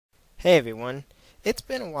Hey everyone, it's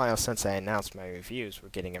been a while since I announced my reviews were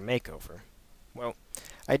getting a makeover. Well,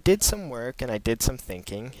 I did some work and I did some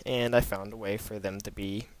thinking, and I found a way for them to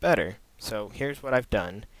be better. So here's what I've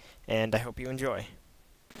done, and I hope you enjoy.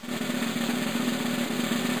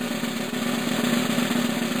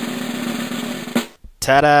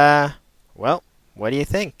 Ta-da! Well, what do you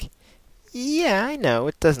think? Yeah, I know,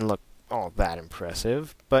 it doesn't look all that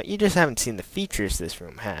impressive, but you just haven't seen the features this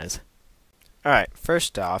room has. Alright,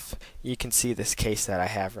 first off, you can see this case that I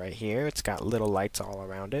have right here. It's got little lights all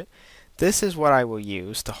around it. This is what I will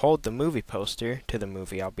use to hold the movie poster to the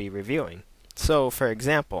movie I'll be reviewing. So, for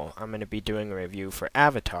example, I'm going to be doing a review for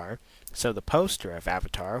Avatar, so the poster of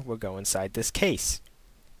Avatar will go inside this case.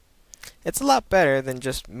 It's a lot better than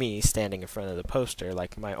just me standing in front of the poster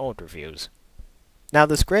like my old reviews. Now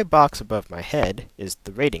this gray box above my head is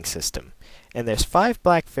the rating system, and there's 5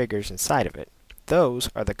 black figures inside of it. Those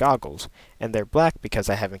are the goggles, and they're black because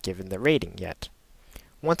I haven't given the rating yet.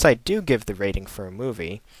 Once I do give the rating for a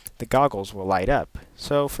movie, the goggles will light up.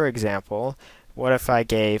 So, for example, what if I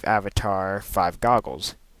gave Avatar 5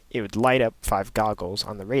 goggles? It would light up 5 goggles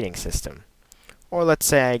on the rating system. Or let's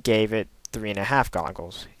say I gave it 3.5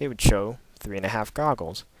 goggles. It would show 3.5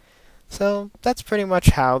 goggles. So, that's pretty much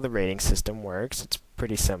how the rating system works. It's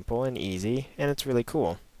pretty simple and easy, and it's really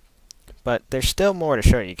cool. But there's still more to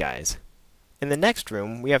show you guys. In the next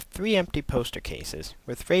room, we have 3 empty poster cases,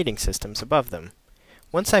 with rating systems above them.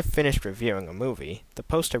 Once I've finished reviewing a movie, the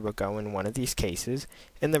poster will go in one of these cases,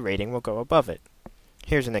 and the rating will go above it.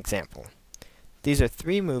 Here's an example. These are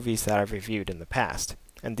 3 movies that I've reviewed in the past,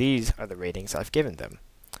 and these are the ratings I've given them.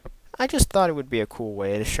 I just thought it would be a cool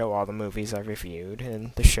way to show all the movies I've reviewed,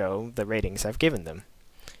 and to show the ratings I've given them.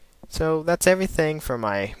 So that's everything for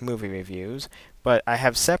my movie reviews, but I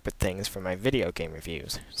have separate things for my video game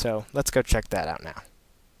reviews, so let's go check that out now.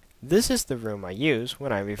 This is the room I use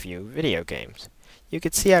when I review video games. You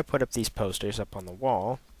can see I put up these posters up on the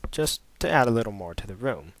wall, just to add a little more to the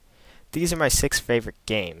room. These are my 6 favorite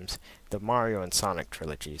games, the Mario and Sonic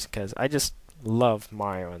trilogies, because I just love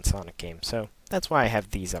Mario and Sonic games, so that's why I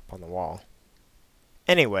have these up on the wall.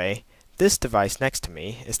 Anyway, this device next to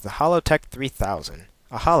me is the Holotech 3000.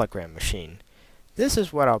 A hologram machine. This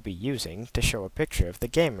is what I'll be using to show a picture of the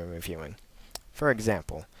game I'm reviewing. For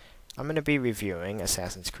example, I'm going to be reviewing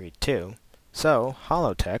Assassin's Creed 2, so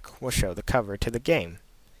Holotech will show the cover to the game.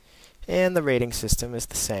 And the rating system is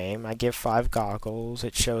the same. I give 5 goggles,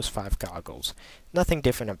 it shows 5 goggles. Nothing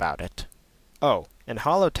different about it. Oh, and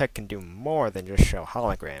Holotech can do more than just show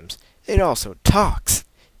holograms. It also talks!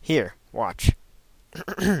 Here, watch.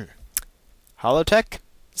 Holotech,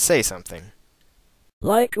 say something.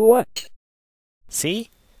 Like what? See?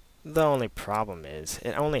 The only problem is,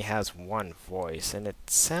 it only has one voice, and it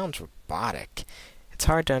sounds robotic. It's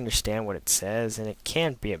hard to understand what it says, and it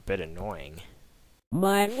can be a bit annoying.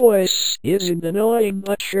 My voice isn't annoying,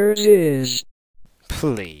 but yours is.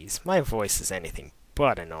 Please, my voice is anything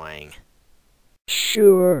but annoying.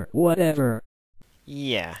 Sure, whatever.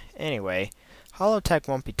 Yeah, anyway, Holotech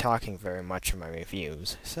won't be talking very much in my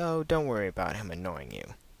reviews, so don't worry about him annoying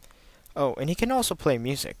you. Oh, and he can also play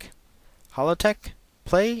music. Holotech,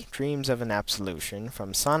 play Dreams of an Absolution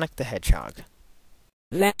from Sonic the Hedgehog.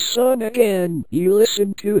 That song again, you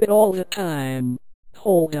listen to it all the time.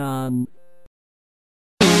 Hold on.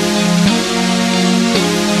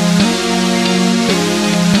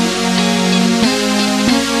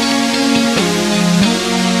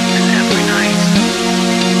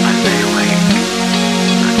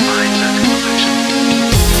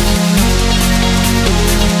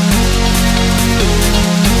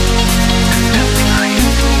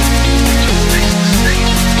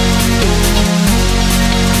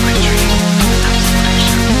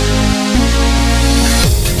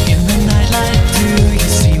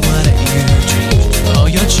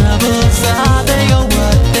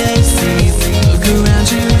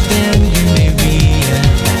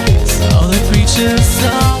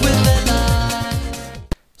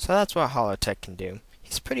 So that's what Holotech can do.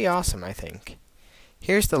 He's pretty awesome, I think.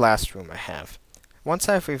 Here's the last room I have. Once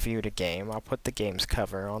I've reviewed a game, I'll put the game's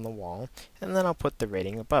cover on the wall, and then I'll put the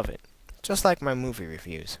rating above it, just like my movie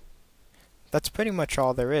reviews. That's pretty much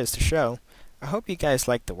all there is to show. I hope you guys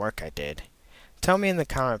liked the work I did. Tell me in the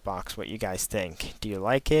comment box what you guys think. Do you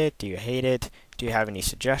like it? Do you hate it? Do you have any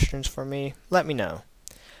suggestions for me? Let me know.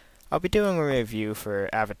 I'll be doing a review for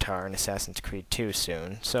Avatar and Assassin's Creed 2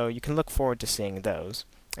 soon, so you can look forward to seeing those,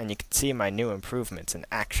 and you can see my new improvements in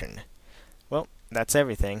action. Well, that's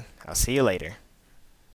everything. I'll see you later.